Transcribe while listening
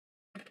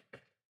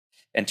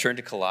and turn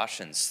to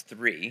Colossians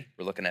 3.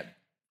 We're looking at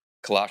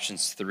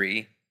Colossians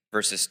 3,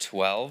 verses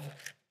 12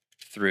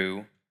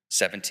 through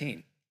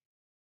 17.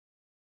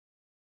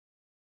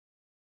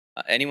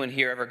 Anyone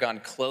here ever gone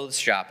clothes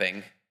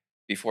shopping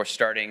before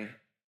starting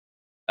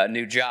a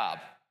new job?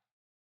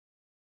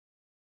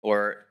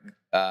 Or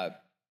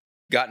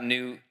got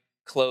new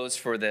clothes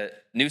for the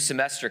new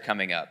semester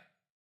coming up?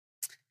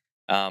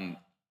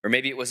 Or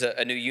maybe it was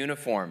a new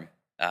uniform,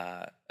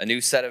 a new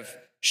set of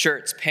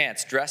shirts,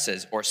 pants,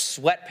 dresses, or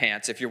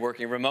sweatpants if you're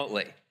working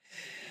remotely.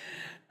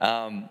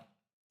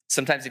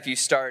 Sometimes if you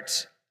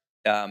start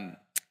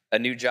a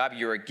new job,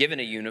 you are given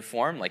a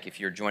uniform, like if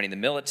you're joining the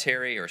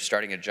military or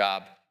starting a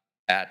job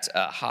at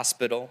a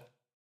hospital.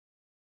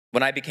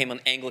 When I became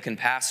an Anglican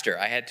pastor,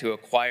 I had to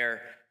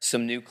acquire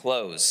some new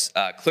clothes,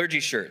 clergy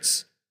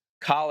shirts,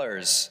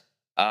 collars,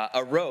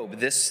 a robe.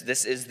 This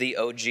is the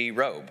OG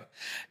robe,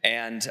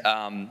 and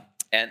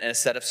a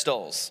set of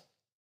stoles.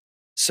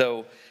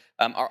 So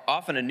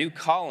often a new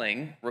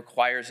calling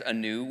requires a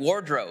new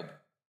wardrobe,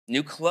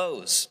 new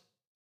clothes.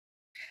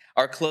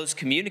 Our clothes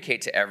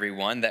communicate to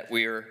everyone that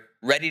we're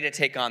ready to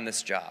take on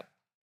this job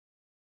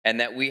and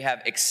that we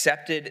have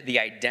accepted the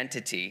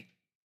identity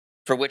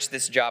for which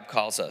this job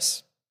calls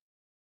us.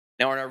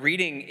 Now, in our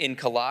reading in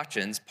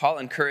Colossians, Paul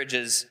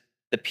encourages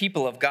the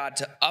people of God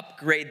to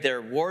upgrade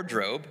their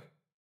wardrobe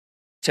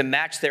to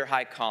match their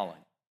high calling.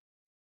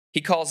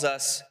 He calls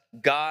us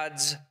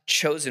God's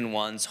chosen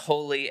ones,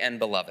 holy and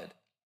beloved,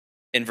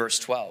 in verse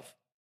 12.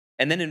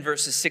 And then in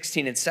verses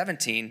 16 and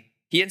 17,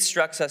 he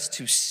instructs us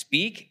to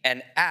speak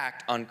and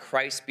act on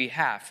Christ's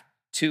behalf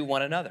to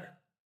one another.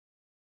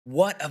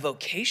 What a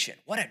vocation,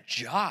 what a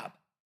job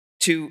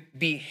to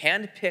be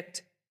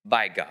handpicked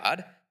by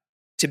God,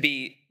 to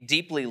be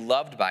deeply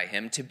loved by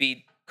him, to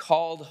be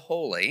called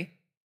holy,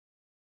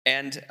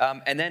 and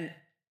then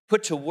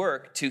put to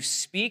work to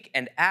speak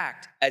and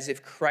act as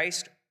if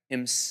Christ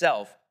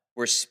himself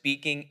were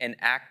speaking and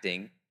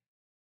acting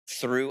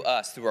through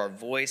us, through our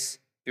voice,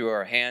 through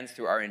our hands,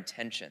 through our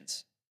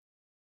intentions.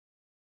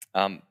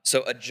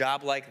 So a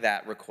job like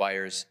that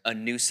requires a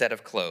new set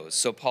of clothes.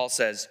 So Paul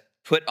says,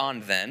 put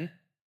on then,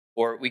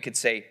 or we could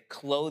say,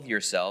 clothe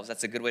yourselves.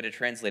 That's a good way to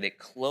translate it.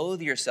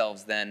 Clothe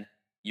yourselves then.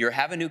 You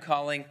have a new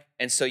calling,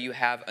 and so you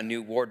have a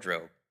new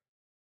wardrobe.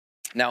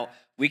 Now,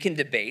 we can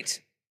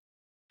debate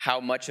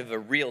how much of a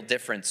real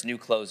difference new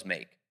clothes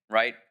make,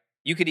 right?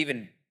 You could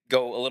even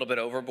go a little bit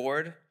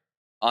overboard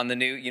on the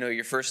new,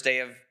 your first day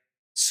of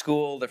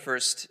school, the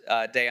first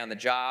day on the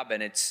job,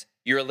 and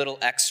you're a little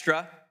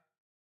extra.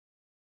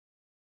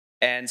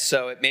 And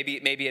so maybe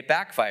it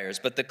backfires.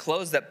 But the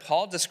clothes that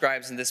Paul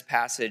describes in this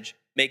passage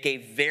make a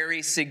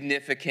very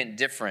significant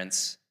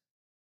difference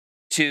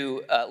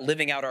to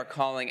living out our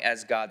calling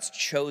as God's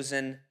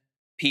chosen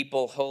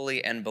people,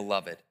 holy and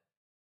beloved.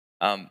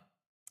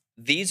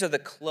 These are the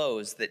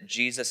clothes that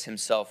Jesus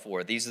himself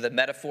wore. These are the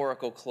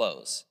metaphorical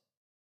clothes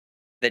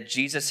that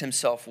Jesus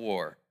himself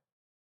wore.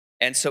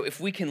 And so if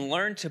we can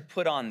learn to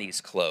put on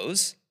these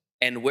clothes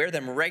and wear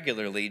them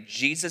regularly,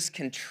 Jesus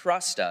can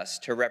trust us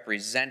to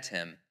represent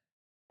him,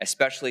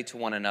 especially to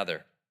one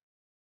another.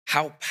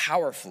 How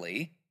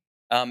powerfully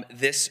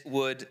this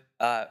would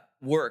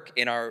work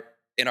in our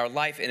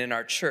life and in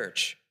our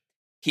church.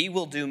 He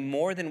will do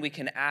more than we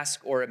can ask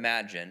or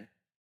imagine.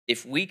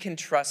 If we can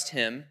trust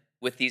him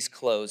with these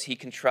clothes, he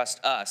can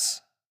trust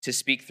us to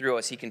speak through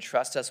us. He can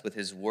trust us with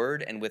his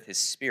word and with his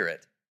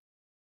spirit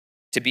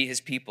to be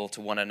his people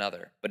to one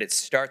another. But it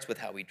starts with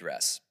how we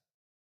dress.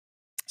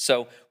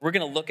 So we're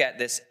going to look at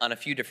this on a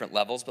few different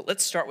levels, but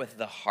let's start with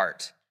the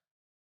heart.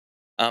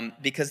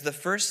 Because the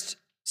first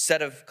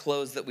set of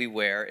clothes that we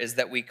wear is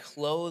that we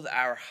clothe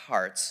our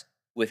hearts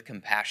with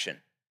compassion.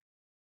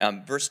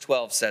 Verse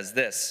 12 says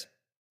this.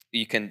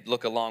 You can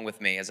look along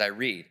with me as I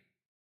read.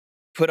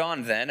 Put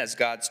on then, as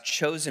God's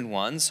chosen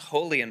ones,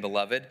 holy and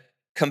beloved,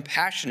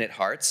 compassionate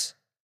hearts,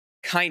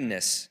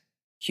 kindness,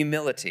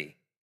 humility,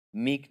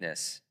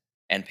 meekness,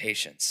 and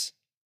patience.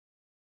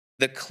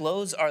 The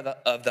clothes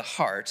of the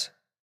heart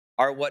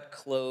are what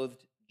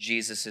clothed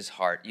Jesus'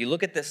 heart. You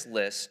look at this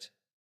list,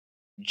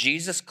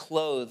 Jesus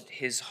clothed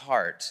his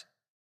heart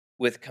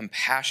with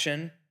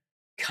compassion,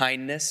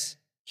 kindness,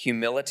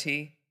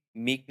 humility,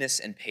 meekness,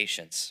 and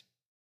patience.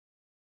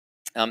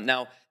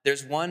 Now,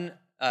 there's one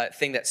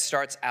thing that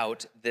starts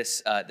out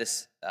this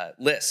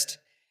list,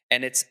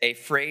 and it's a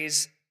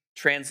phrase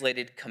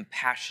translated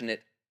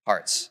compassionate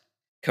hearts.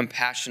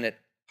 Compassionate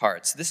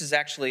hearts. This is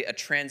actually a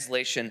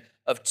translation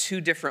of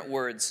two different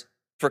words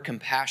for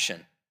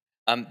compassion.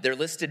 They're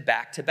listed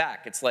back to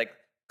back. It's like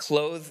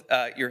clothe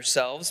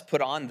yourselves,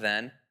 put on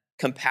then,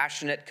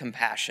 compassionate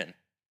compassion.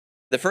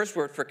 The first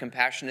word for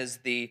compassion is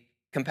the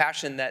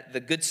compassion that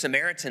the Good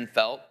Samaritan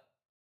felt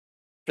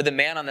for the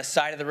man on the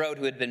side of the road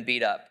who had been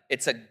beat up.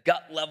 It's a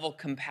gut-level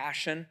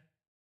compassion,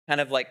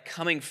 kind of like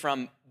coming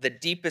from the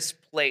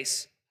deepest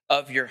place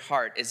of your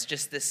heart. It's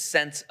just this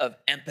sense of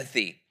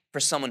empathy for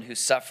someone who's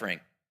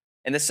suffering.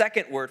 And the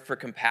second word for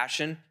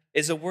compassion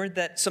is a word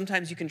that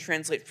sometimes you can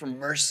translate for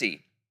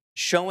mercy,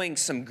 showing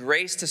some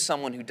grace to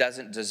someone who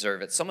doesn't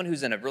deserve it, someone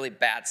who's in a really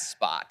bad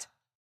spot.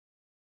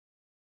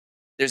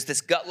 There's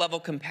this gut level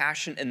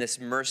compassion and this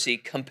mercy,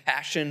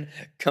 compassion,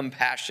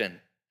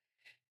 compassion.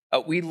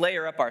 We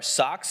layer up our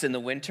socks in the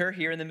winter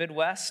here in the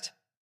Midwest,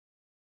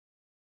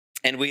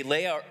 and we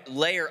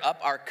layer up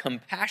our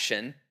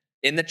compassion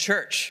in the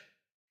church.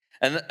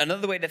 And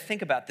another way to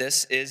think about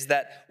this is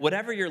that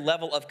whatever your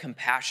level of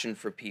compassion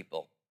for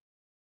people,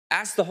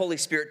 ask the Holy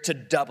Spirit to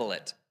double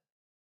it.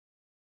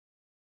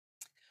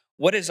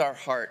 What is our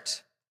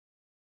heart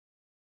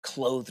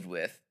clothed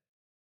with,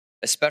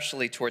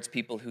 especially towards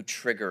people who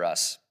trigger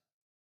us?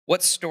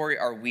 What story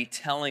are we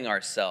telling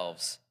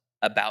ourselves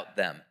about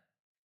them?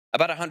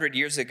 About 100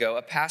 years ago,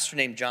 a pastor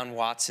named John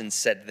Watson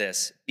said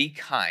this: "Be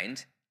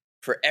kind,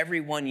 for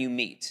everyone you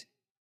meet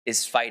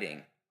is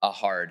fighting a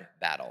hard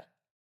battle."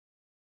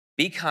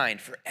 Be kind,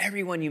 for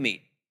everyone you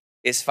meet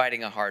is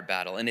fighting a hard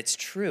battle. And it's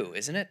true,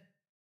 isn't it?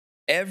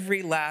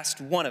 Every last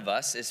one of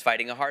us is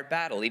fighting a hard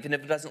battle, even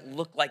if it doesn't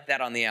look like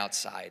that on the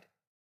outside.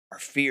 Our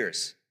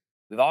fears,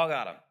 we've all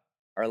got them.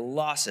 Our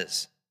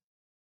losses,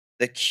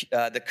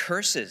 the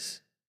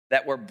curses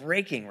that we're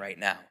breaking right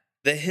now,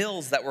 the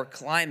hills that we're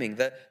climbing,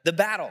 the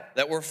battle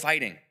that we're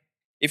fighting.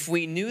 If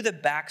we knew the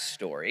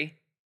backstory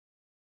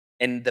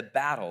and the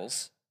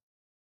battles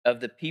of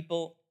the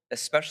people,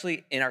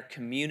 especially in our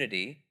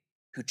community,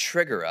 who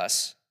trigger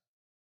us,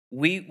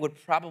 we would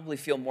probably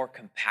feel more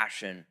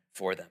compassion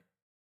for them.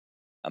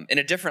 In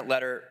a different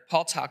letter,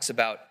 Paul talks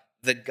about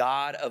the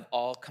God of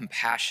all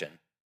compassion,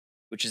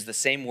 which is the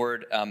same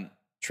word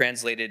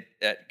translated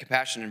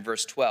compassion in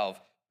verse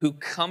 12, who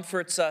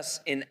comforts us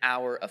in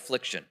our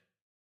affliction.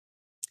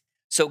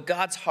 So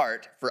God's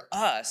heart for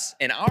us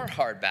in our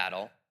hard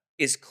battle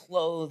is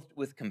clothed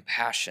with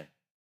compassion.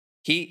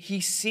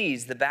 He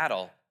sees the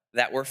battle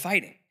that we're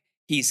fighting.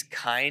 He's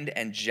kind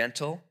and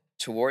gentle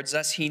towards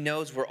us. He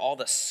knows where all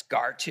the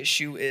scar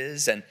tissue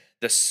is and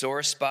the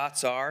sore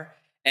spots are.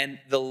 And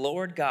the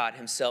Lord God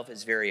himself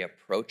is very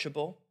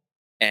approachable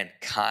and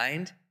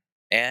kind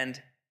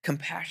and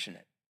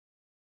compassionate.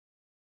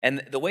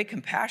 And the way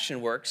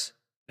compassion works,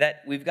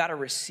 that we've got to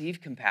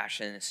receive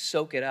compassion and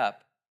soak it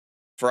up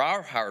for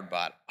our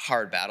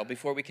hard battle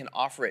before we can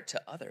offer it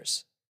to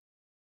others.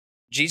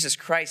 Jesus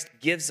Christ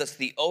gives us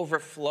the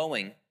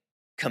overflowing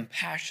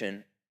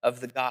compassion of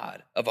the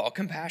God of all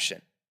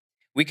compassion.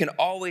 We can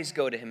always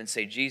go to him and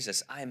say,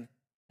 "Jesus, I'm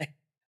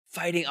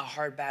fighting a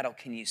hard battle.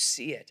 Can you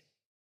see it?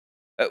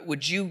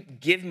 Would you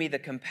give me the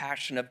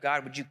compassion of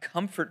God? Would you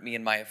comfort me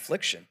in my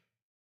affliction?"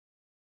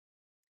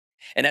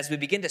 And as we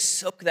begin to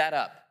soak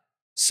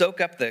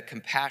up the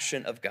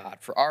compassion of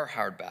God for our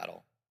hard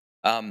battle,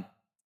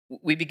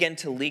 we begin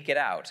to leak it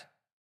out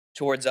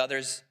towards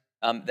others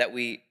that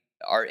we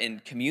are in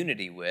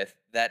community with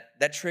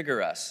that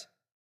trigger us,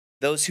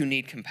 those who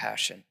need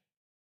compassion.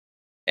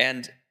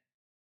 And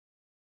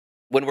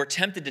when we're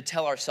tempted to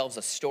tell ourselves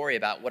a story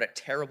about what a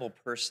terrible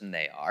person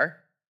they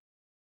are,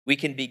 we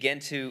can begin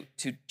to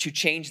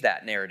change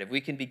that narrative.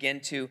 We can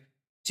begin to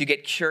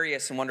get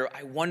curious and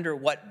I wonder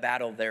what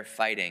battle they're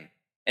fighting,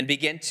 and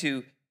begin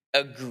to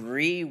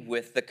agree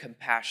with the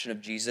compassion of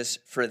Jesus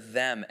for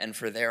them and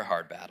for their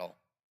hard battle.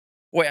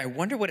 Boy, I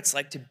wonder what it's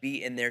like to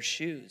be in their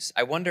shoes.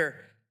 I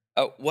wonder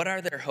what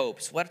are their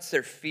hopes? What's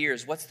their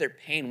fears? What's their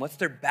pain? What's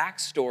their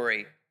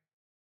backstory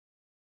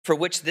for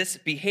which this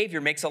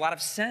behavior makes a lot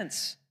of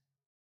sense?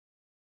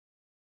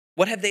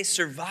 What have they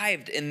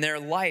survived in their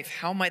life?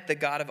 How might the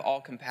God of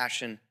all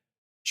compassion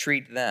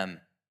treat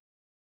them?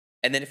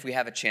 And then if we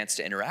have a chance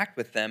to interact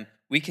with them,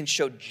 we can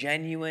show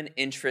genuine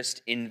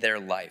interest in their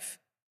life,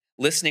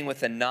 listening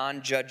with a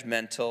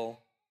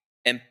non-judgmental,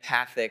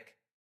 empathic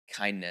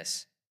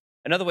kindness.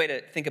 Another way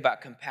to think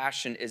about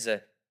compassion is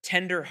a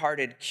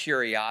tender-hearted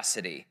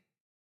curiosity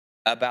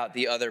about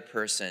the other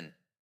person,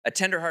 a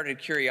tender-hearted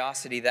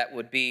curiosity that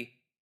would be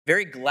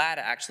very glad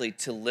actually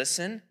to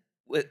listen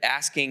with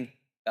asking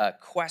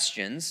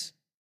questions,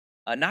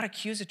 not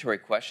accusatory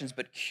questions,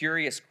 but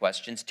curious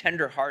questions,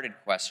 tender-hearted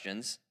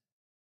questions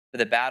for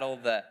the battle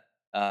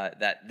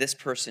that this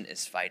person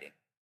is fighting.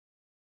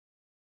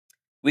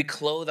 We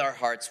clothe our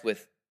hearts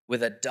with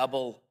a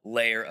double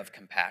layer of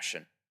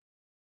compassion.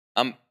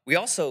 We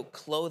also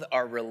clothe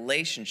our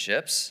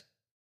relationships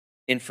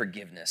in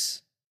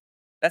forgiveness.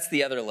 That's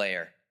the other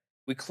layer.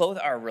 We clothe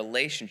our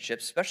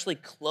relationships, especially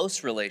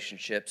close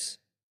relationships,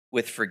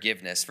 with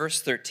forgiveness.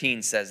 Verse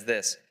 13 says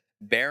this: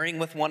 "Bearing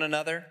with one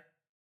another,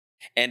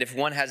 and if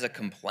one has a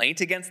complaint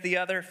against the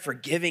other,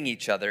 forgiving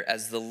each other,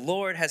 as the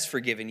Lord has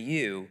forgiven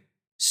you,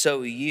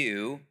 so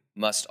you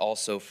must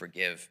also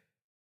forgive."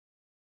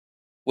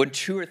 When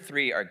 2 or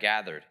 3 are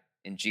gathered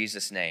in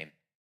Jesus' name,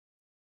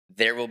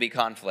 there will be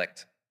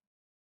conflict.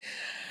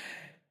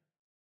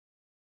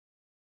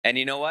 And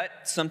you know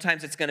what?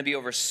 Sometimes it's going to be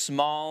over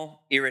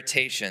small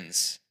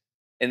irritations.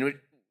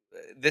 And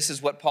this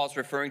is what Paul's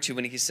referring to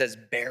when he says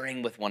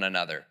bearing with one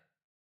another.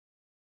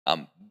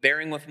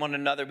 Bearing with one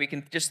another, we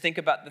can just think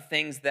about the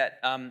things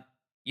that,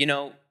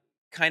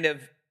 kind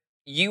of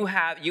you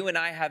and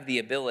I have the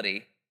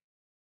ability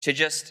to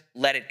just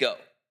let it go,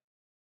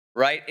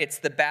 right? It's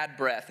the bad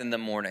breath in the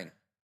morning.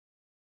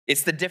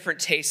 It's the different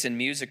tastes in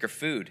music or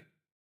food.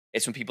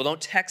 It's when people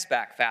don't text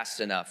back fast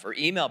enough or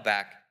email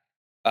back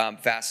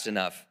fast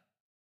enough.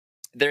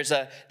 There's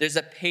a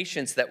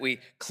patience that we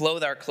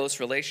clothe our close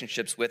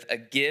relationships with, a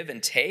give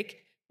and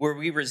take, where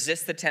we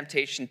resist the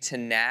temptation to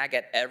nag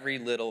at every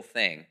little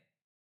thing.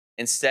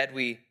 Instead,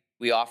 we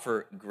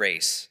offer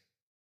grace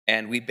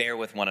and we bear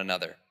with one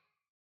another.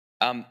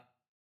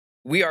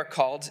 We are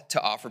called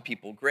to offer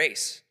people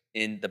grace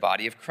in the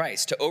body of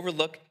Christ, to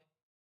overlook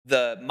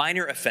the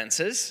minor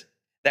offenses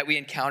that we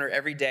encounter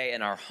every day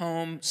in our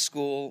home,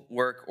 school,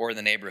 work, or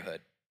the neighborhood.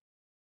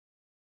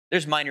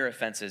 There's minor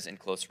offenses in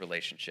close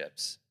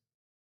relationships.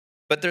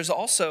 But there's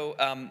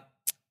also,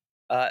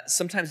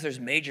 sometimes there's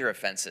major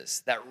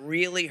offenses that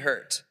really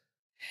hurt.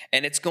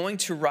 And it's going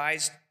to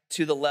rise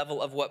to the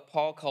level of what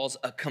Paul calls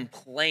a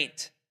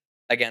complaint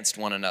against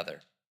one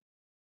another.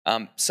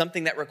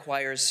 Something that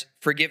requires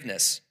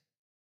forgiveness.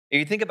 If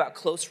you think about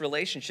close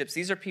relationships,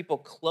 these are people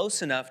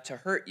close enough to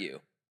hurt you,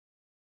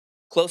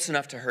 close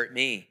enough to hurt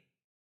me.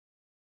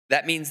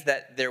 That means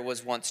that there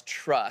was once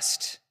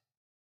trust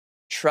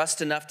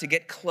enough to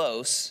get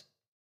close.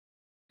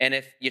 And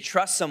if you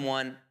trust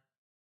someone,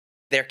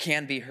 there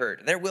can be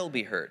hurt. There will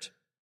be hurt.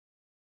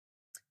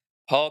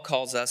 Paul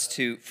calls us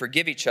to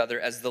forgive each other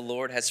as the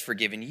Lord has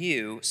forgiven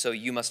you, so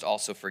you must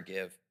also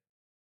forgive.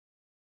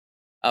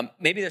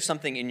 Maybe there's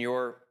something in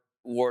your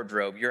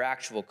wardrobe, your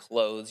actual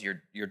clothes,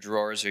 your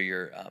drawers or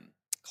your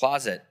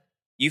closet.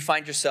 You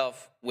find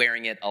yourself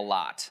wearing it a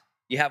lot.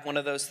 You have one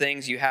of those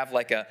things. You have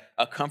like a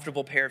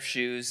comfortable pair of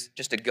shoes,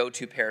 just a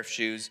go-to pair of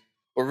shoes,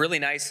 or really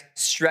nice,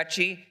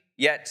 stretchy,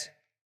 yet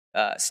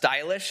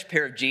stylish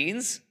pair of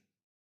jeans,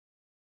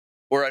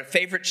 or a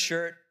favorite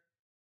shirt.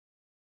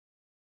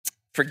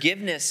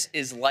 Forgiveness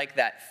is like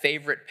that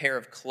favorite pair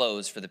of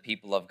clothes for the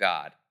people of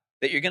God,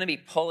 that you're going to be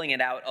pulling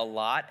it out a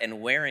lot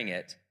and wearing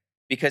it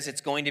because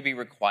it's going to be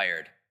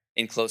required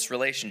in close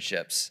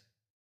relationships.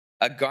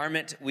 A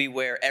garment we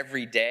wear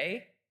every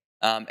day,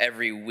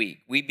 every week.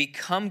 We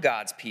become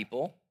God's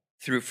people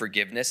through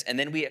forgiveness, and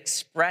then we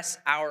express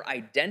our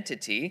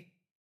identity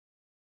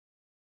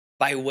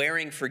by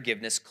wearing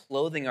forgiveness,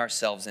 clothing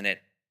ourselves in it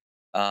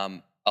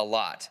a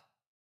lot.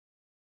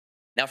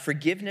 Now,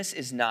 forgiveness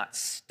is not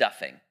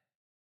stuffing.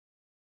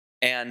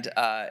 And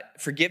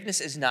forgiveness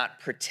is not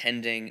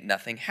pretending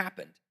nothing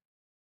happened.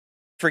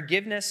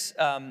 Forgiveness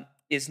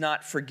is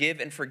not forgive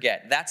and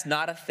forget. That's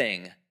not a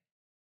thing.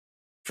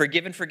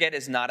 Forgive and forget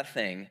is not a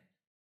thing.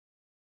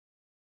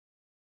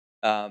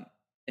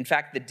 In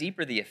fact, the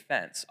deeper the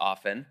offense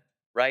often,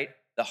 right,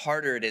 the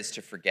harder it is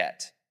to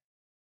forget.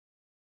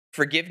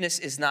 Forgiveness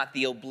is not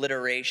the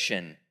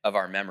obliteration of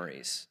our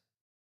memories.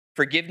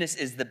 Forgiveness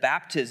is the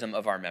baptism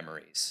of our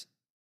memories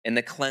and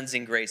the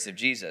cleansing grace of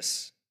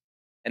Jesus.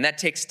 And that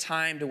takes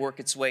time to work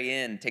its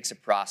way in, takes a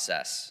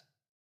process.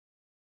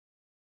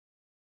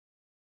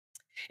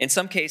 In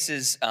some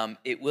cases,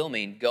 it will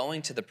mean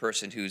going to the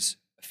person who's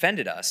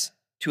offended us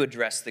to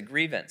address the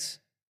grievance.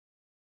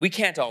 We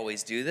can't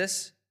always do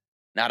this.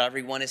 Not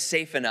everyone is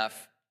safe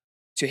enough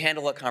to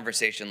handle a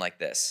conversation like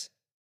this.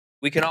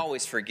 We can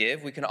always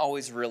forgive. We can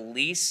always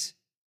release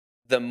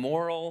the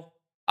moral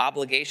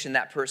obligation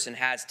that person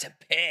has to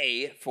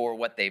pay for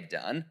what they've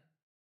done.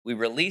 We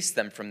release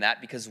them from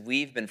that because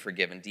we've been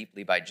forgiven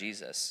deeply by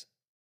Jesus.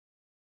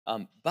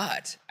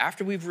 But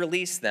after we've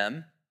released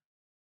them,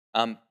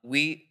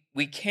 we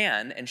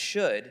can and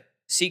should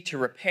seek to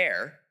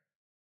repair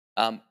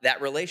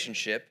that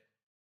relationship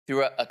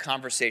through a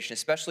conversation,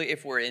 especially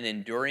if we're in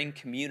enduring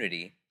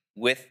community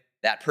with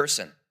that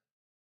person.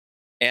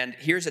 And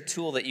here's a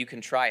tool that you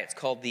can try. It's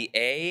called the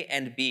A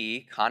and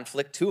B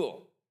conflict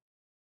tool.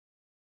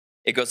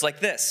 It goes like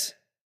this.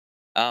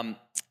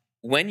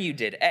 When you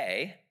did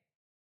A,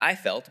 I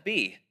felt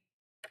B.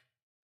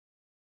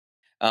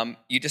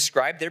 You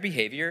describe their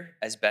behavior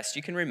as best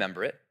you can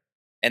remember it,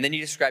 and then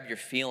you describe your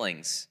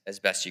feelings as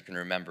best you can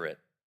remember it,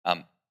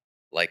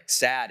 like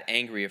sad,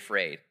 angry,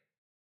 afraid.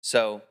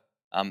 So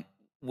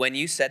when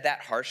you said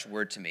that harsh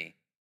word to me,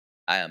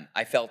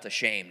 I felt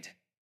ashamed.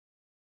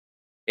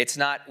 It's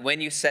not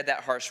when you said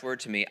that harsh word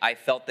to me, I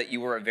felt that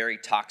you were a very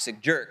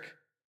toxic jerk.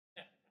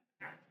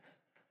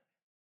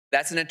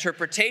 That's an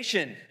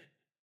interpretation.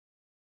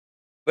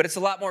 But it's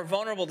a lot more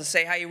vulnerable to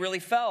say how you really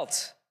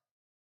felt.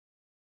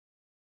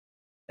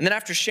 And then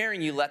after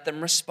sharing, you let them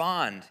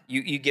respond.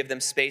 You give them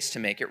space to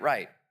make it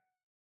right.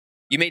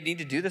 You may need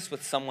to do this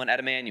with someone at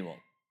Emmanuel,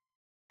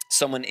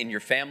 someone in your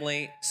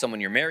family, someone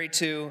you're married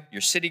to,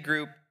 your city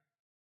group,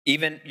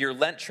 even your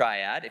Lent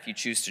triad if you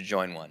choose to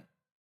join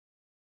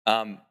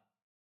one.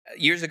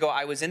 Years ago,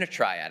 I was in a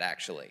triad,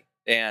 actually.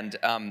 And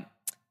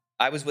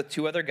I was with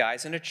two other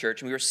guys in a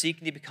church, and we were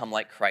seeking to become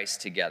like Christ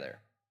together,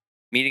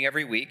 meeting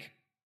every week.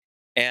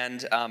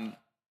 And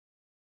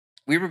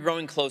we were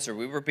growing closer.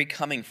 We were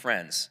becoming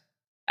friends.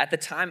 At the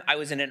time, I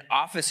was in an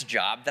office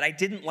job that I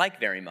didn't like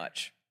very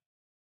much.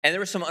 And there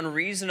were some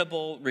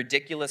unreasonable,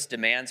 ridiculous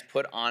demands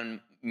put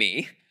on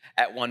me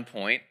at one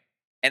point.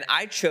 And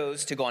I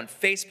chose to go on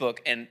Facebook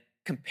and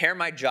compare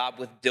my job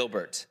with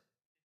Dilbert,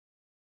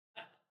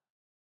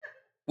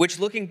 which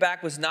looking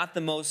back was not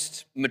the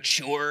most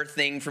mature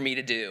thing for me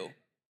to do.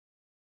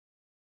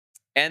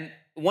 And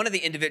one of the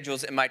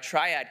individuals in my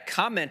triad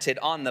commented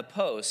on the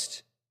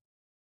post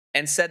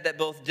and said that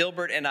both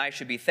Dilbert and I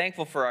should be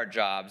thankful for our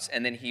jobs,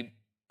 and then he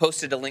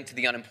posted a link to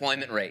the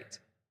unemployment rate.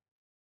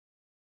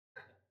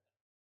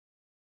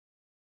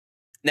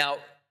 Now,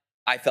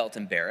 I felt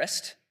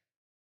embarrassed.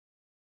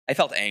 I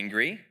felt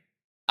angry.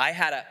 I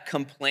had a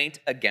complaint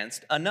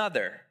against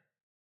another.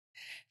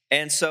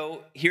 And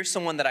so here's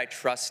someone that I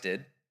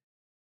trusted.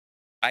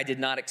 I did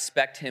not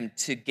expect him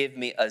to give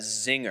me a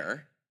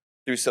zinger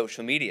through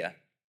social media.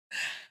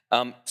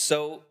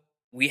 So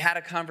we had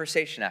a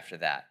conversation after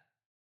that.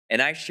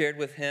 And I shared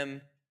with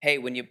him, hey,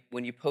 when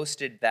you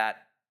posted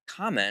that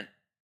comment,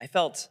 I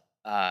felt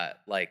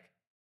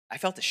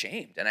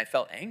ashamed and I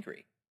felt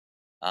angry.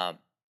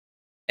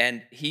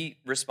 And he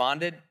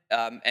responded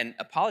and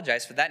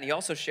apologized for that. And he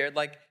also shared,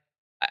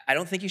 I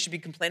don't think you should be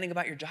complaining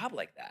about your job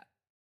like that.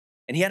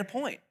 And he had a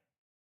point.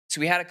 So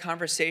we had a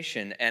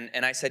conversation,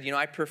 and I said,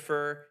 I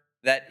prefer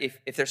that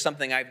if there's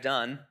something I've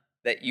done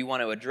that you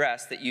want to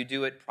address, that you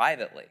do it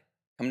privately.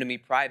 Come to me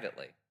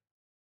privately.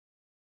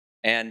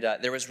 And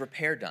there was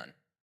repair done.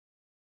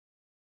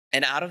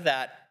 And out of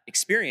that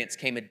experience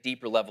came a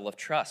deeper level of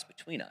trust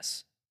between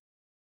us,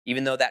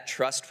 even though that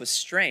trust was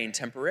strained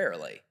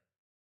temporarily.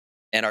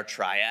 And our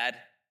triad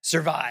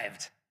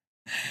survived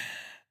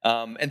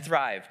and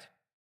thrived.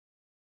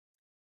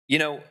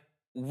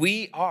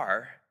 We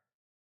are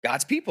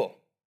God's people,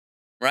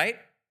 right?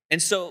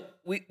 And so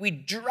we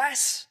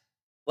dress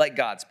like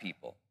God's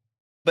people.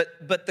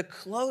 But the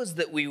clothes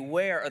that we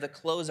wear are the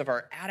clothes of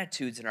our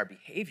attitudes and our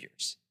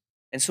behaviors.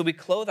 And so we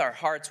clothe our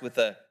hearts with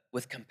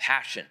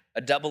compassion,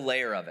 a double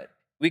layer of it.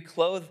 We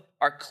clothe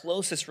our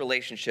closest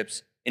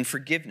relationships in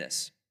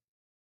forgiveness.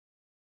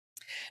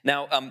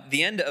 Now,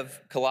 the end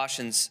of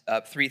Colossians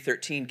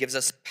 3:13 gives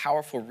us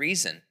powerful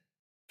reason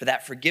for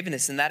that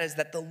forgiveness, and that is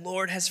that the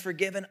Lord has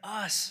forgiven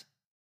us.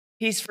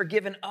 He's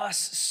forgiven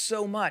us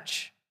so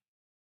much.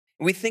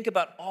 We think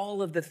about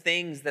all of the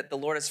things that the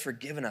Lord has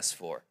forgiven us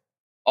for,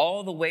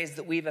 all the ways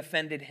that we've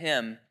offended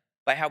him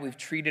by how we've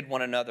treated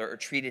one another or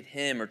treated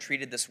him or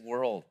treated this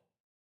world.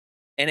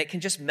 And it can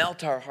just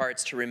melt our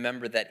hearts to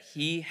remember that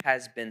he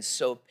has been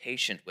so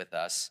patient with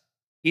us.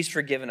 He's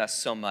forgiven us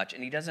so much,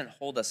 and he doesn't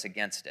hold us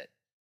against it.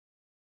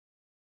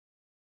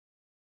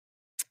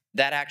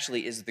 That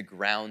actually is the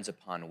grounds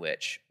upon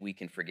which we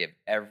can forgive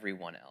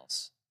everyone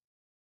else.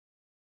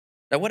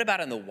 Now, what about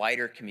in the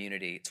wider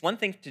community? It's one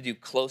thing to do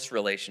close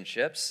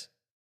relationships,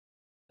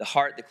 the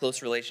heart, the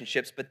close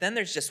relationships, but then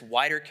there's just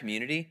wider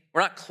community.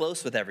 We're not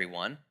close with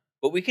everyone,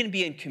 but we can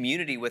be in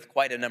community with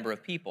quite a number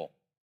of people.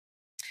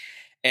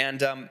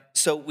 And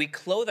so we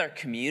clothe our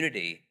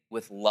community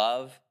with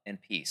love and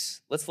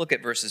peace. Let's look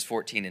at verses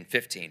 14 and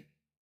 15.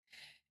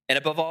 And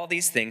above all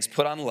these things,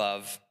 put on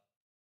love,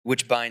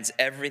 which binds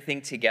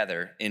everything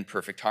together in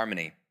perfect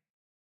harmony.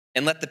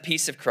 And let the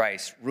peace of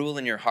Christ rule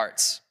in your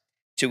hearts,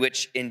 to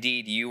which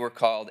indeed you were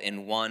called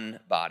in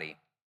one body,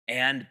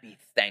 and be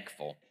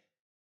thankful.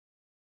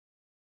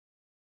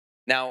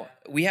 Now,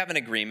 we have an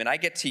agreement. I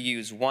get to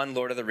use one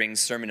Lord of the Rings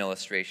sermon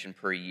illustration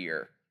per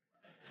year.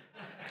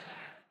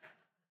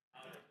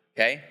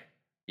 Okay?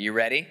 You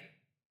ready?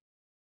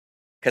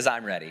 Because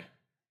I'm ready.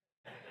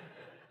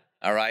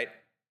 All right?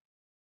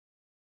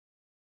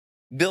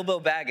 Bilbo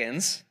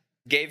Baggins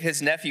gave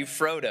his nephew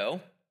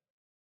Frodo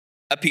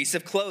a piece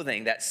of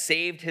clothing that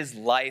saved his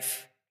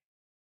life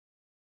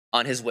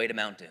on his way to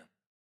Mount Doom.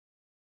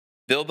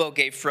 Bilbo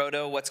gave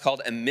Frodo what's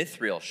called a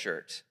mithril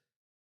shirt,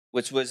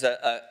 which was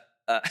it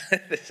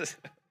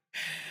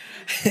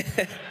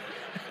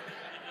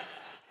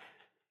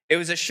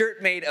was a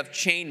shirt made of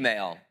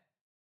chainmail.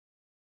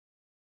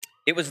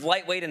 It was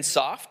lightweight and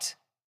soft,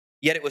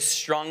 yet it was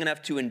strong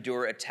enough to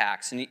endure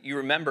attacks. And you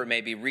remember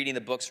maybe reading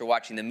the books or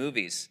watching the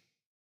movies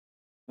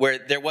where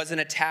there was an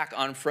attack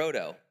on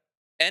Frodo.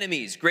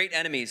 Enemies, great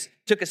enemies,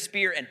 took a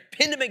spear and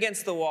pinned him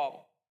against the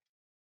wall.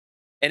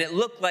 And it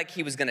looked like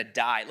he was going to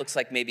die. It looks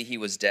like maybe he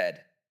was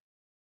dead.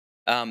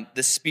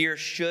 The spear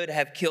should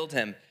have killed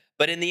him.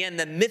 But in the end,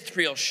 the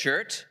mithril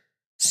shirt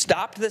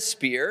stopped the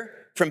spear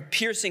from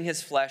piercing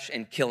his flesh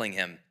and killing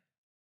him.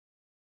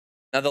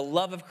 Now, the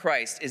love of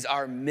Christ is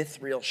our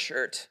mithril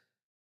shirt.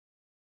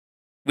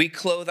 We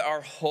clothe our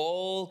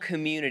whole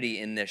community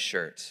in this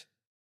shirt.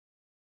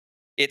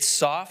 It's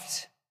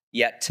soft,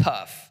 yet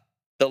tough.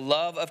 The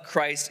love of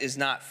Christ is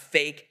not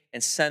fake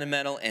and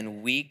sentimental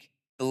and weak.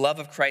 The love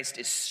of Christ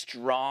is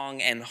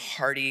strong and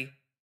hearty,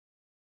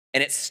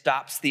 and it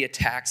stops the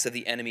attacks of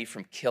the enemy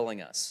from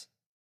killing us.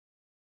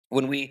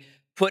 When we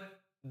put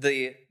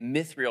the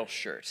mithril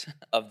shirt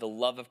of the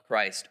love of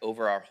Christ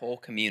over our whole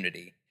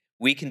community,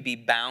 we can be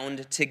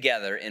bound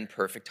together in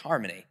perfect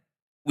harmony.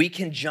 We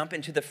can jump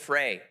into the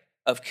fray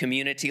of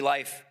community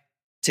life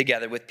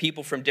together with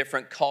people from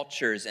different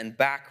cultures and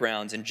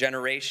backgrounds and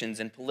generations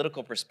and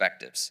political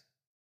perspectives.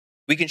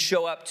 We can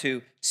show up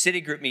to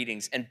city group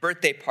meetings and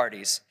birthday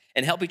parties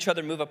and help each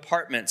other move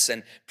apartments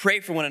and pray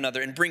for one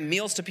another and bring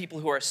meals to people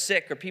who are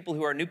sick or people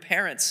who are new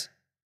parents.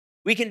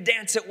 We can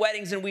dance at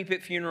weddings and weep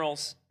at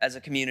funerals as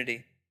a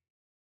community.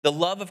 The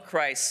love of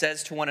Christ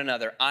says to one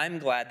another, I'm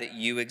glad that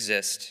you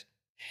exist.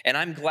 And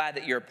I'm glad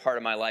that you're a part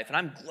of my life. And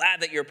I'm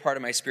glad that you're a part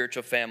of my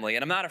spiritual family.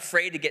 And I'm not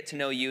afraid to get to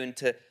know you and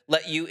to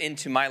let you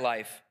into my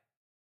life.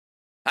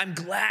 I'm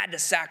glad to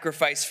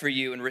sacrifice for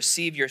you and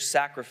receive your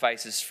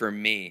sacrifices for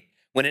me.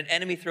 When an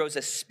enemy throws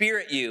a spear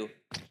at you,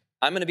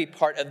 I'm going to be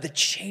part of the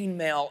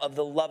chainmail of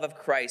the love of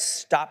Christ,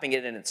 stopping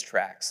it in its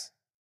tracks.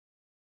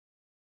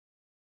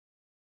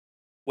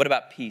 What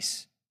about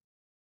peace?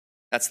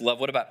 That's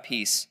love. What about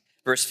peace?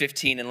 Verse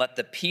 15, and let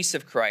the peace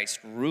of Christ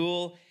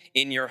rule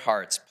in your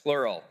hearts,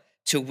 plural,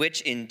 to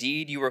which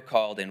indeed you were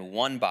called in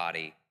one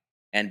body,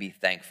 and be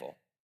thankful.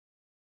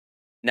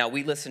 Now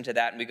we listen to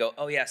that and we go,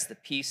 oh yes, the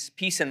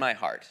peace in my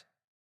heart,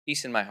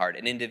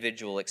 an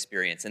individual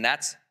experience. And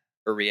that's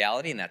a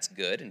reality and that's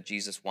good, and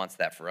Jesus wants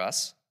that for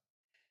us.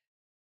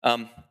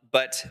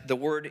 But the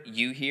word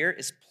you here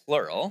is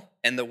plural,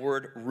 and the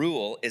word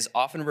rule is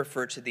often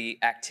referred to the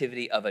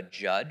activity of a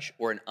judge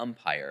or an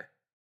umpire,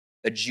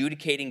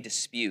 adjudicating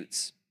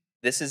disputes.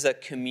 This is a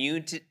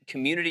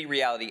community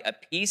reality, a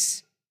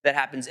peace that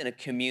happens in a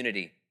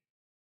community.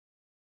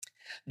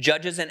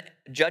 Judges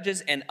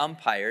and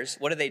umpires,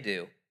 what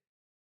do?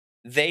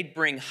 They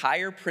bring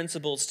higher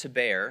principles to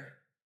bear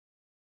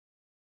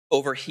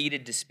over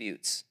heated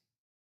disputes,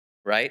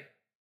 right?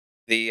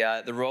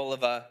 The role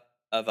of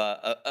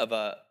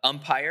a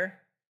umpire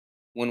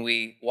when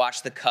we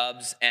watch the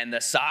Cubs and the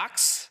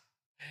Sox,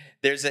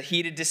 there's a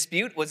heated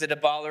dispute. Was it a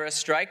ball or a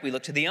strike? We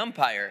look to the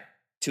umpire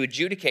to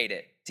adjudicate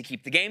it, to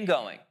keep the game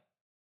going.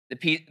 The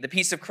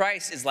peace of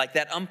Christ is like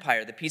that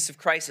umpire. The peace of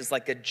Christ is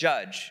like a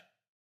judge,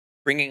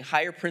 bringing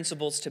higher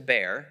principles to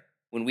bear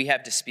when we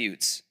have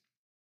disputes.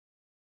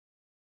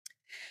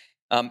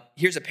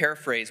 Here's a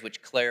paraphrase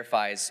which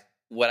clarifies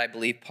what I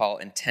believe Paul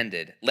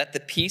intended. Let the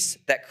peace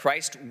that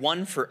Christ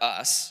won for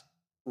us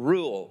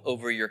rule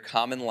over your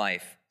common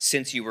life,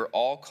 since you were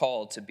all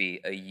called to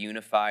be a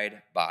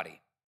unified body.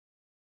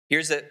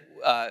 Here's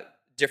a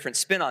different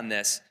spin on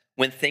this.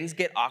 When things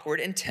get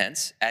awkward and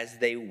tense, as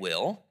they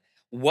will,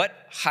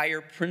 what higher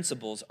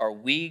principles are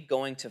we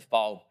going to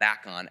fall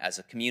back on as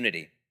a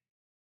community?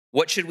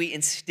 What should we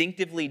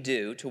instinctively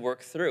do to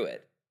work through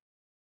it?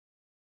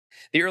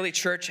 The early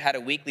church had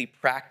a weekly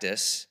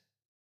practice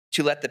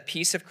to let the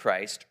peace of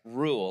Christ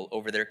rule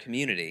over their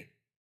community,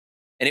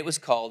 and it was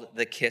called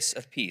the kiss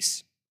of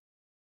peace.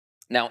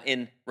 Now,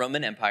 in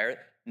Roman Empire,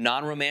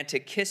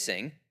 non-romantic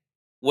kissing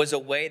was a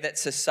way that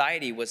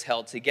society was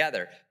held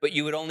together, but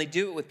you would only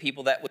do it with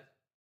people that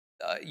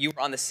you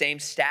were on the same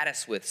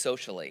status with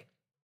socially.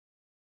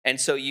 And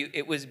so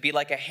it would be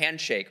like a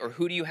handshake, or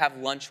who do you have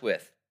lunch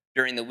with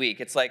during the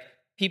week? It's like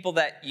people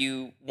that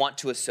you want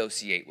to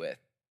associate with.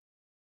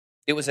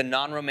 It was a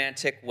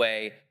non-romantic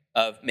way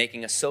of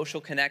making a social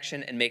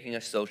connection and making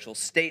a social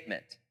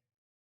statement.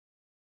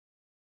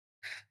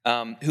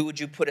 Who would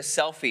you put a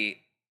selfie?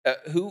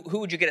 Who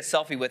would you get a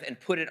selfie with and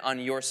put it on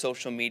your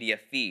social media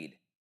feed?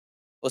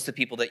 Well, it's the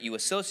people that you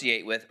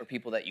associate with, or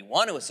people that you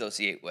want to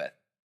associate with.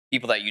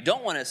 People that you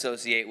don't want to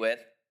associate with,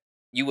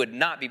 you would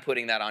not be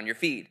putting that on your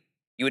feed.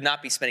 You would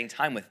not be spending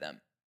time with them.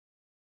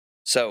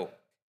 So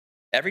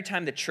every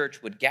time the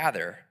church would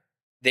gather,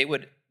 they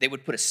would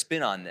put a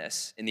spin on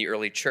this in the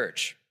early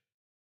church.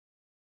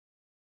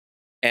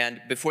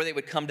 And before they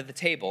would come to the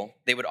table,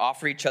 they would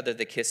offer each other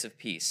the kiss of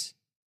peace.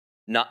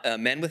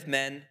 Men with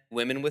men,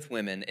 women with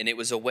women, and it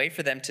was a way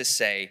for them to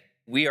say,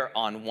 we are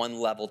on one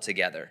level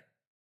together.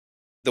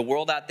 The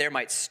world out there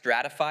might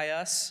stratify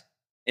us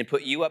and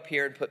put you up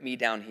here and put me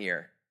down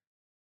here.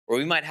 Or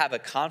we might have a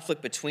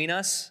conflict between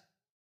us,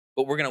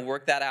 but we're going to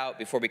work that out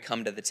before we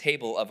come to the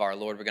table of our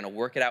Lord. We're going to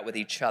work it out with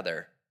each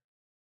other.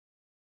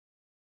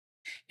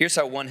 Here's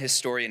how one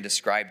historian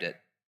described it.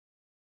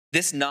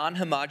 This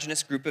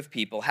non-homogeneous group of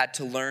people had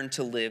to learn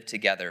to live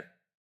together.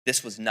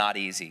 This was not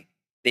easy.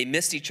 They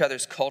missed each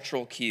other's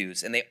cultural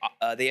cues, and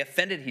they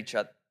offended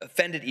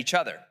each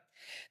other.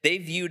 They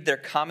viewed their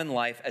common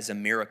life as a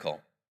miracle.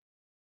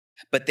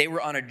 But they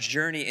were on a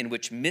journey in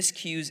which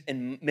miscues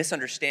and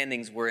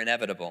misunderstandings were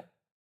inevitable.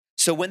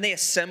 So when they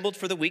assembled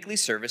for the weekly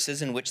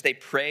services in which they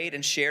prayed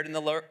and shared in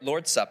the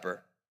Lord's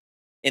Supper,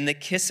 in the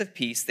kiss of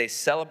peace, they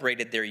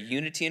celebrated their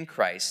unity in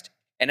Christ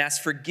and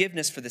asked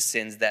forgiveness for the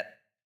sins that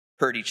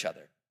hurt each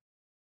other.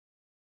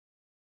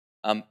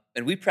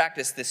 And we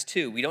practice this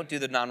too. We don't do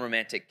the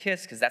non-romantic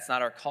kiss because that's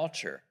not our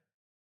culture,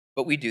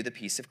 but we do the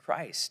peace of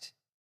Christ.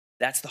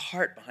 That's the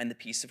heart behind the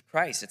peace of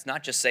Christ. It's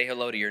not just say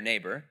hello to your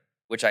neighbor,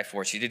 which I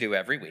force you to do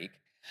every week.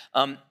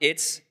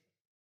 It's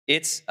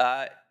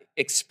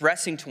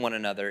expressing to one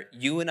another,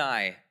 you and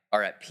I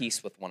are at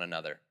peace with one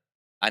another.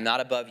 I'm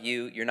not above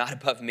you. You're not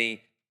above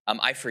me.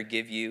 I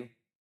forgive you.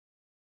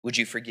 Would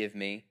you forgive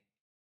me?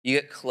 You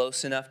get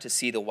close enough to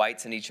see the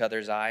whites in each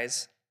other's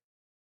eyes.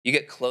 You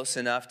get close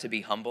enough to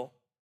be humble.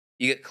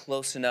 You get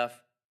close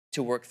enough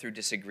to work through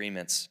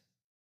disagreements.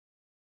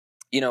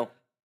 You know,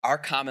 our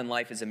common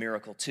life is a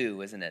miracle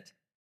too, isn't it?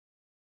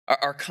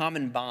 Our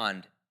common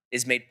bond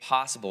is made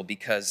possible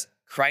because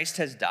Christ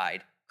has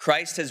died,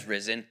 Christ has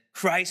risen,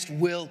 Christ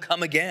will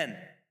come again.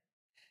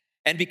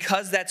 And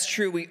because that's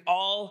true, we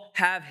all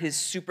have his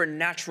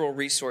supernatural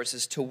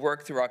resources to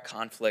work through our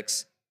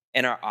conflicts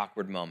and our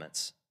awkward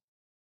moments.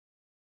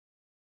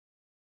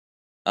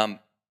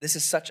 This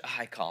is such a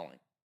high calling.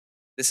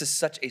 This is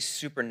such a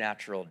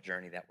supernatural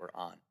journey that we're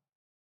on.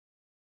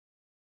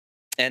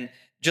 And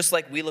just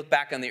like we look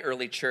back on the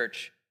early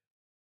church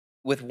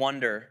with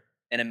wonder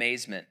and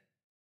amazement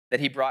that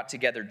he brought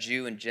together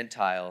Jew and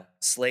Gentile,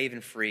 slave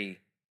and free,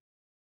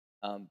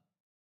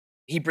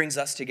 he brings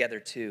us together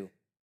too.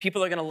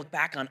 People are going to look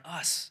back on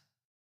us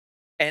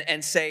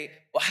and say,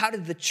 well, how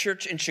did the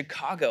church in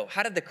Chicago,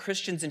 how did the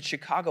Christians in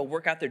Chicago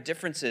work out their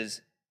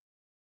differences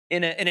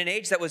in an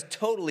age that was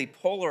totally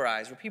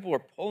polarized, where people were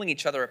pulling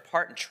each other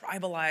apart and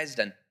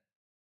tribalized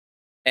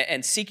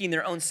and seeking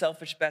their own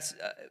selfish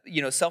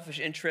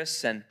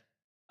interests and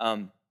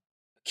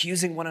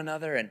accusing one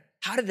another? And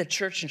how did the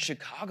church in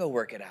Chicago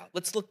work it out?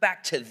 Let's look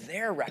back to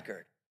their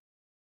record.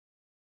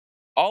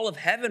 All of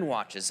heaven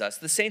watches us.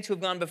 The saints who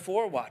have gone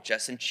before watch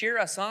us and cheer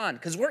us on,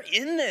 because we're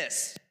in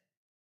this.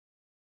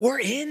 We're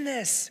in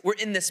this. We're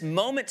in this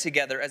moment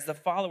together as the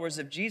followers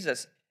of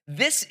Jesus.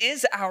 This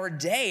is our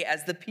day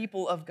as the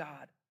people of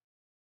God.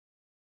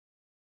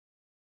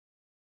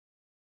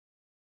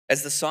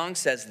 As the song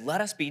says,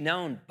 let us be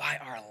known by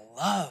our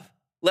love.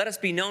 Let us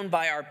be known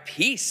by our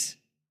peace.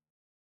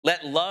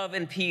 Let love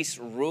and peace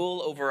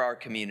rule over our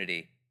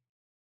community.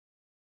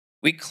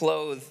 We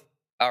clothe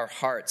our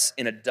hearts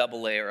in a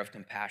double layer of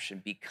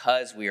compassion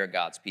because we are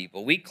God's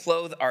people. We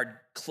clothe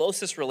our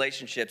closest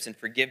relationships in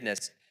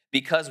forgiveness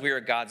because we are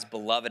God's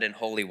beloved and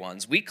holy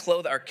ones. We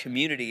clothe our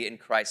community in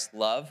Christ's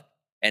love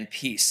and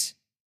peace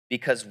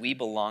because we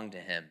belong to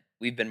him.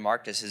 We've been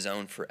marked as his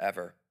own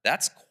forever.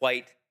 That's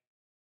quite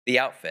the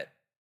outfit.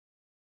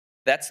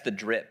 That's the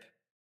drip,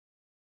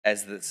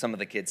 as some of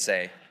the kids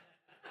say.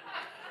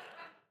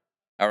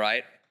 All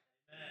right?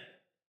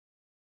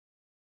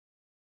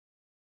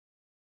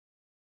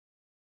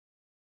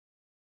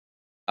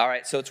 All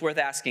right, so it's worth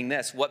asking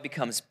this. What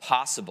becomes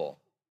possible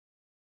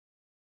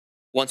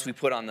once we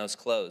put on those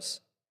clothes?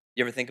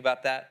 You ever think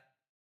about that?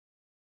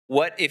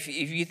 What if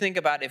you think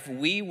about if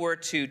we were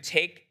to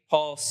take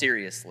Paul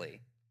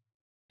seriously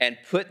and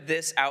put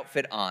this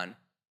outfit on,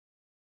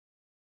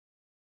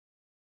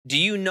 do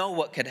you know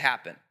what could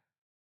happen?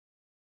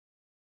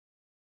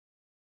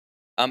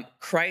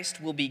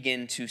 Christ will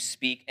begin to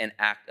speak and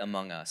act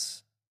among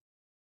us.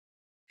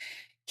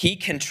 He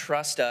can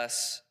trust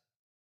us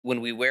when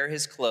we wear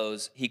his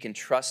clothes. He can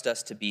trust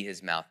us to be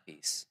his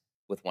mouthpiece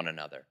with one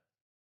another.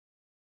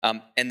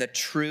 And the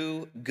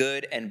true,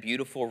 good, and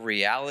beautiful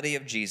reality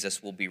of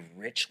Jesus will be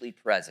richly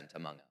present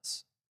among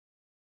us.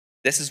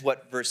 This is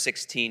what verse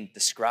 16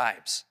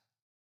 describes.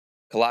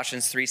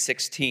 Colossians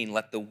 3:16,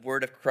 let the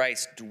word of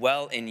Christ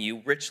dwell in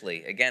you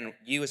richly. Again,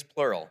 you is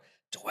plural.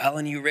 Dwell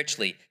in you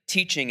richly,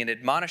 teaching and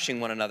admonishing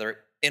one another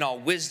in all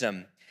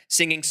wisdom,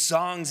 singing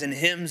songs and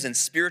hymns and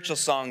spiritual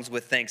songs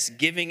with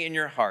thanksgiving in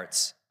your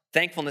hearts,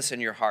 thankfulness in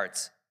your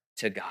hearts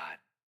to God.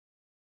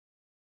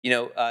 You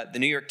know, the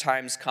New York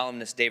Times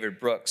columnist David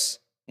Brooks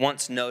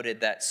once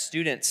noted that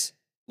students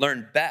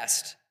learn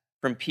best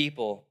from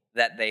people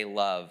that they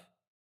love.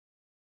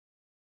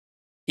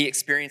 He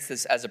experienced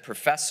this as a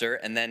professor,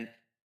 and then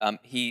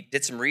he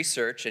did some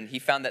research, and he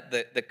found that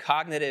the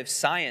cognitive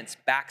science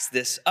backs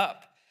this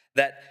up,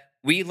 that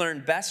we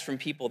learn best from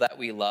people that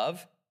we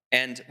love,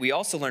 and we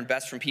also learn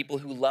best from people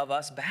who love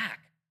us back.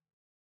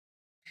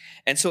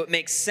 And so it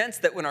makes sense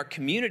that when our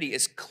community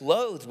is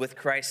clothed with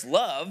Christ's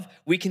love,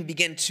 we can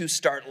begin to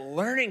start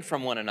learning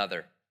from one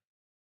another.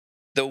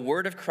 The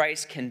word of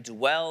Christ can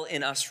dwell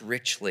in us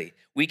richly.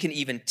 We can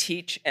even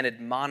teach and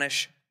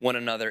admonish one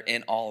another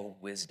in all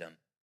wisdom.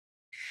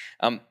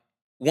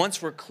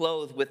 Once we're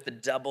clothed with the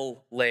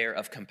double layer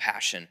of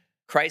compassion,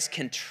 Christ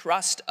can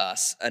trust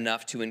us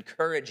enough to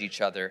encourage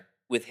each other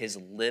with his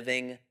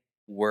living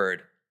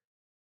word.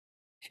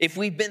 If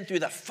we've been through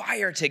the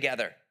fire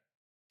together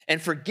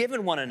and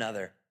forgiven one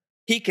another,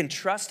 he can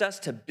trust us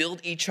to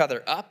build each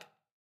other up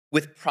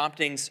with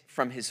promptings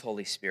from his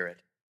Holy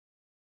Spirit.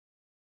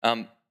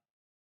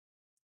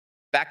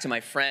 Back to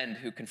my friend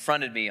who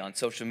confronted me on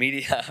social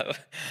media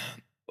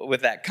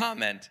with that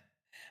comment.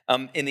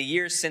 In the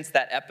years since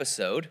that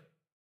episode,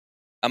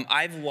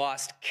 I've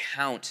lost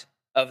count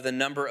of the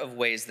number of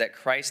ways that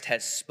Christ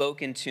has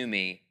spoken to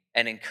me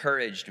and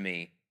encouraged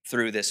me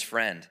through this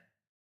friend.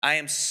 I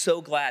am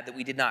so glad that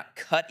we did not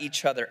cut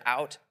each other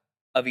out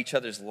of each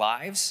other's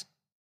lives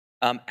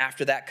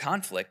after that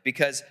conflict,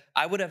 because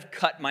I would have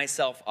cut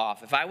myself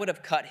off. If I would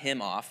have cut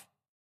him off,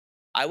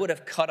 I would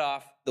have cut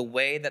off the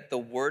way that the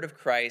word of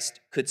Christ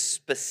could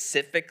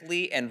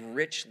specifically and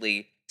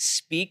richly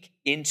speak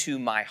into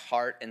my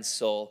heart and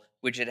soul,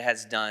 which it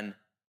has done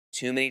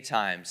too many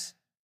times.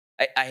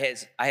 I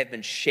have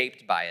been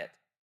shaped by it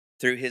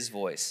through his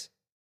voice.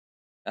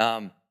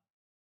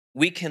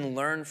 We can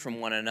learn from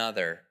one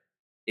another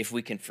if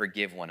we can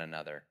forgive one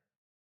another.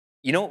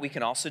 You know what we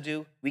can also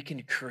do? We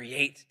can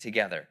create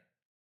together.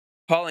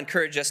 Paul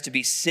encouraged us to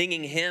be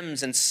singing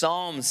hymns and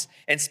psalms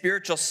and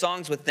spiritual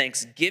songs with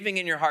thanksgiving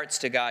in your hearts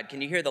to God.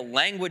 Can you hear the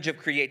language of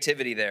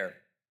creativity there?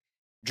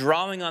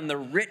 drawing on the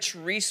rich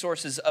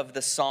resources of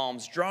the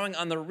Psalms, drawing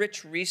on the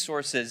rich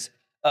resources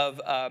of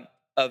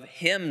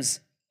hymns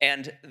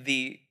and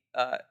the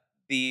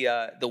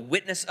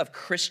witness of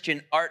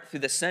Christian art through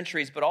the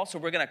centuries, but also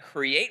we're going to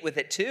create with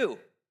it too,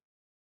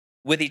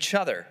 with each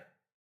other.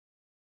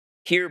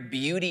 Here,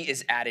 beauty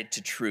is added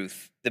to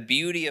truth. The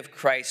beauty of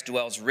Christ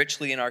dwells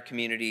richly in our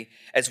community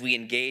as we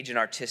engage in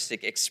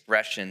artistic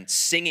expression,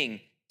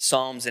 singing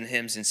psalms and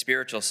hymns and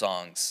spiritual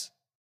songs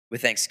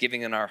with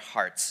thanksgiving in our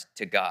hearts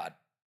to God.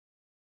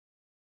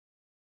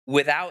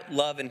 Without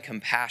love and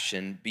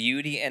compassion,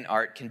 beauty and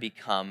art can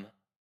become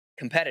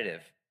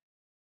competitive.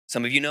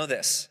 Some of you know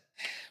this.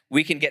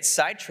 We can get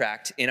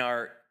sidetracked in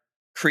our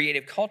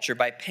creative culture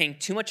by paying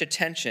too much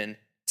attention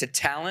to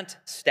talent,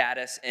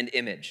 status, and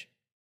image.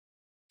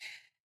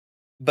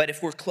 But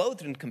if we're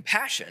clothed in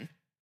compassion,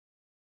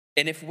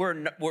 and if we're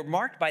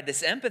marked by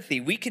this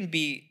empathy, we can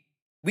be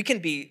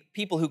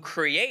people who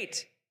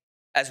create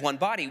as one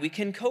body. We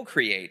can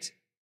co-create.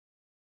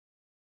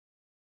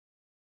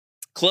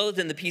 Clothed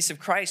in the peace of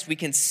Christ, we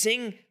can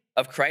sing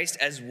of Christ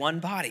as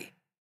one body.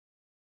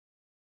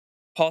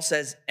 Paul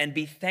says, and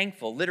be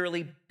thankful,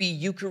 literally be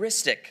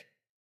Eucharistic.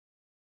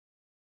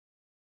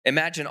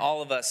 Imagine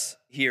all of us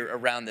here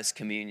around this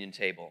communion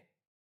table,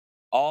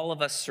 all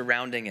of us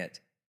surrounding it,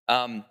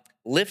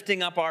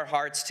 lifting up our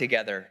hearts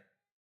together,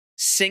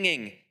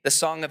 singing the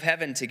song of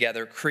heaven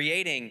together,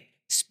 creating,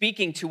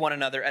 speaking to one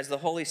another as the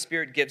Holy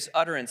Spirit gives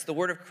utterance, the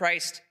word of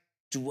Christ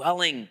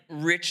dwelling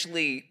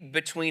richly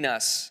between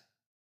us,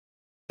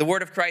 the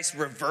word of Christ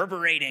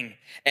reverberating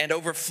and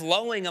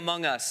overflowing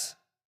among us,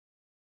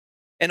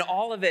 and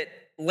all of it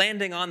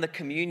landing on the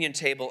communion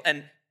table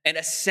and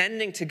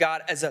ascending to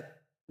God as a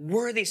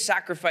worthy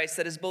sacrifice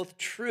that is both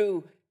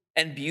true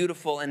and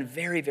beautiful and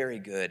very, very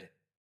good.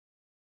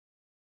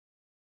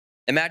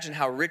 Imagine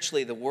how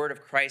richly the word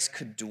of Christ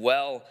could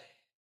dwell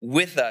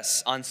with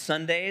us on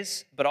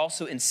Sundays, but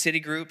also in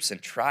city groups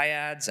and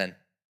triads and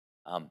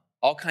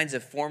all kinds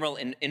of formal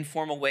and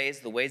informal ways,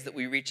 the ways that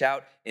we reach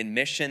out in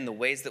mission, the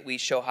ways that we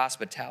show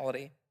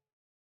hospitality.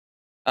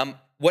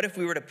 What if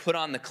we were to put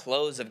on the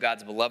clothes of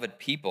God's beloved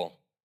people?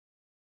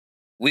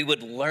 We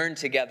would learn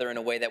together in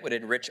a way that would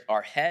enrich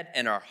our head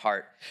and our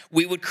heart.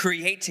 We would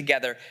create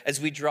together as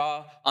we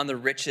draw on the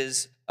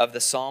riches of the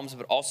Psalms,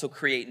 but also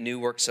create new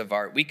works of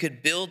art. We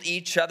could build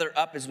each other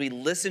up as we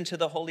listen to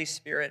the Holy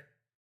Spirit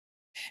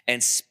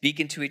and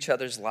speak into each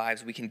other's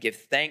lives. We can give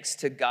thanks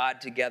to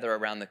God together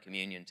around the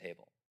communion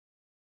table.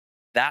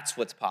 That's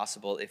what's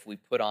possible if we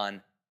put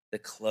on the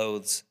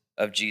clothes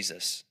of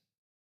Jesus.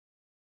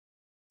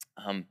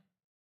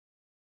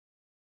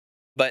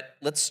 But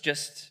let's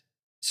just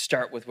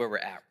start with where we're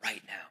at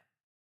right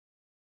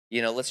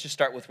now. Let's just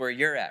start with where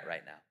you're at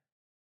right now.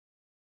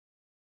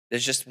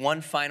 There's just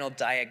one final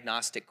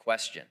diagnostic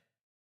question.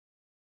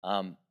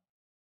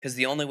 Because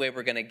the only way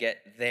we're going to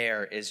get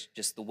there is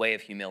just the way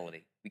of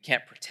humility. We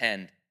can't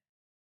pretend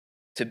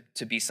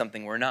to be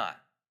something we're not.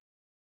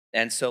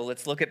 And so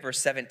let's look at verse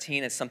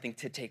 17 as something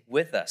to take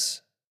with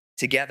us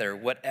together.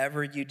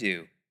 Whatever you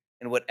do,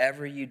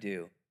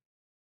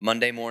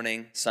 Monday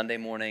morning, Sunday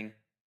morning,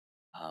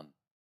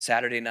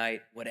 Saturday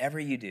night, whatever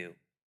you do,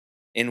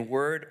 in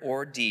word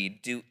or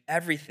deed, do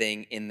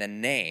everything in the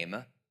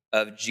name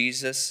of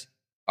Jesus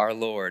our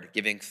Lord,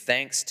 giving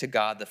thanks to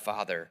God the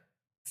Father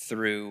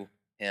through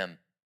him.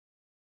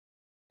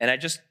 And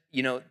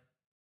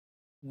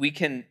we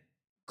can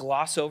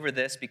gloss over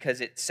this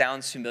because it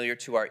sounds familiar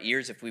to our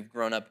ears if we've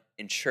grown up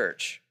in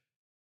church.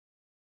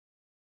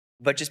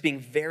 But just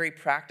being very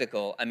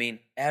practical,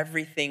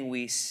 everything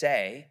we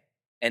say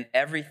and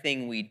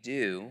everything we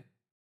do,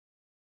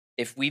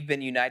 if we've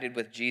been united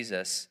with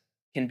Jesus,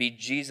 can be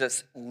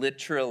Jesus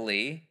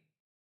literally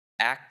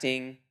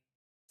acting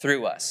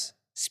through us,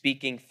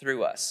 speaking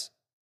through us.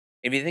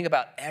 If you think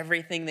about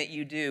everything that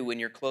you do in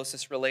your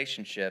closest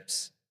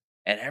relationships,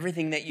 and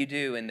everything that you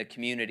do in the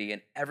community,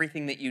 and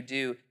everything that you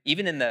do,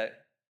 even in the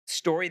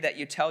story that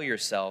you tell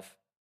yourself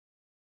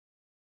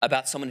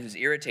about someone who's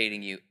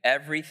irritating you,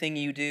 everything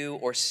you do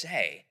or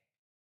say,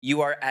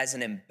 you are as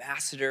an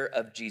ambassador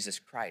of Jesus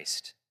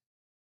Christ.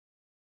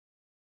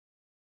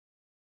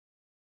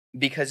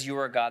 Because you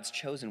are God's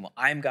chosen one.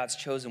 I'm God's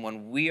chosen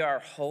one. We are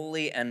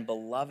holy and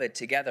beloved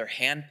together,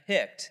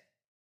 handpicked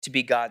to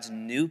be God's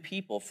new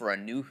people for a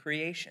new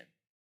creation.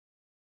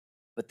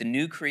 But the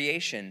new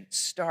creation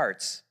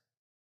starts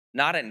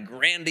not in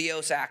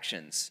grandiose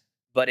actions,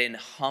 but in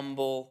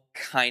humble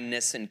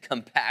kindness and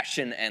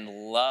compassion and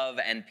love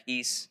and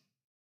peace.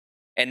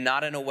 And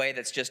not in a way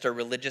that's just a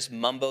religious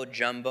mumbo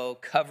jumbo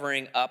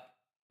covering up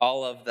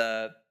all of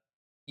the,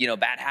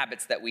 bad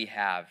habits that we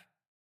have,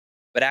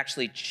 but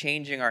actually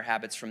changing our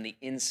habits from the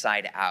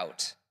inside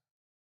out.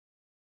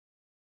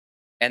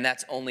 And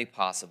that's only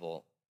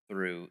possible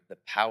through the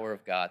power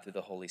of God, through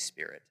the Holy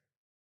Spirit.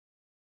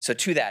 So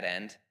to that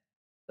end,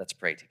 let's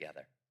pray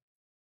together.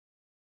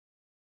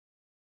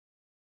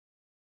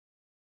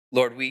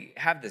 Lord, we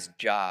have this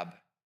job,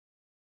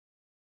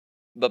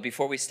 but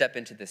before we step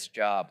into this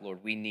job,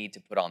 Lord, we need to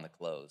put on the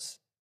clothes.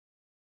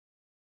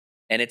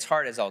 And it's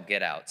hard as all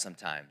get out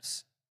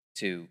sometimes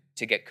to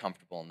get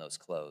comfortable in those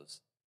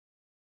clothes.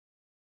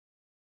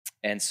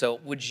 And so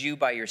would you,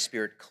 by your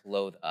Spirit,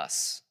 clothe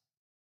us?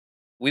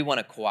 We want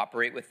to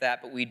cooperate with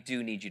that, but we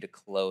do need you to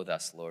clothe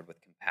us, Lord,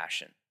 with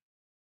compassion.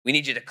 We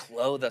need you to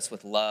clothe us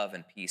with love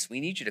and peace. We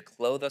need you to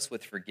clothe us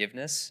with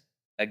forgiveness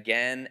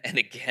again and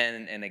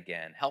again and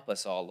again. Help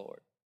us all,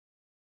 Lord.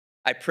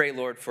 I pray,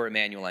 Lord, for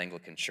Emmanuel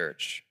Anglican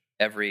Church.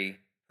 Every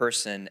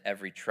person,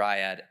 every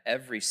triad,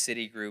 every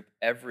city group,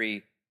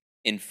 every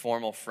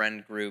informal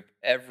friend group,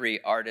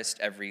 every artist,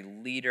 every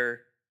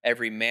leader,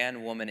 every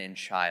man, woman, and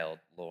child,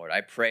 Lord.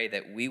 I pray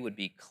that we would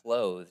be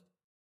clothed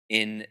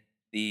in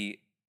the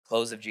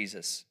clothes of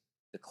Jesus,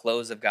 the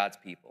clothes of God's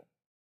people.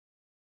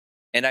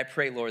 And I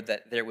pray, Lord,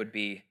 that there would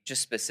be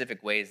just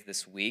specific ways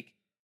this week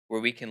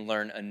where we can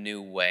learn a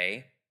new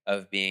way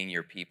of being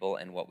your people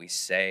and what we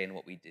say and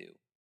what we do.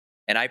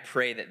 And I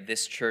pray that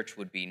this church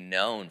would be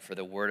known for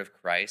the word of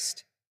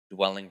Christ,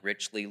 dwelling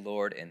richly,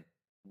 Lord, in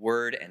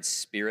word and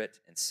spirit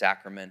and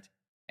sacrament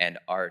and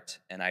art.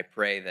 And I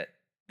pray that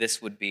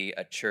this would be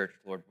a church,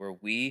 Lord, where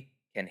we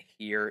can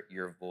hear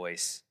your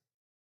voice,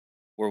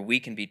 where we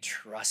can be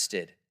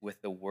trusted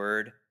with the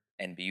word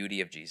and beauty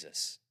of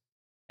Jesus.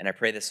 And I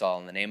pray this all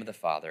in the name of the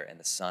Father, and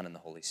the Son, and the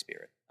Holy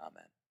Spirit.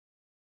 Amen.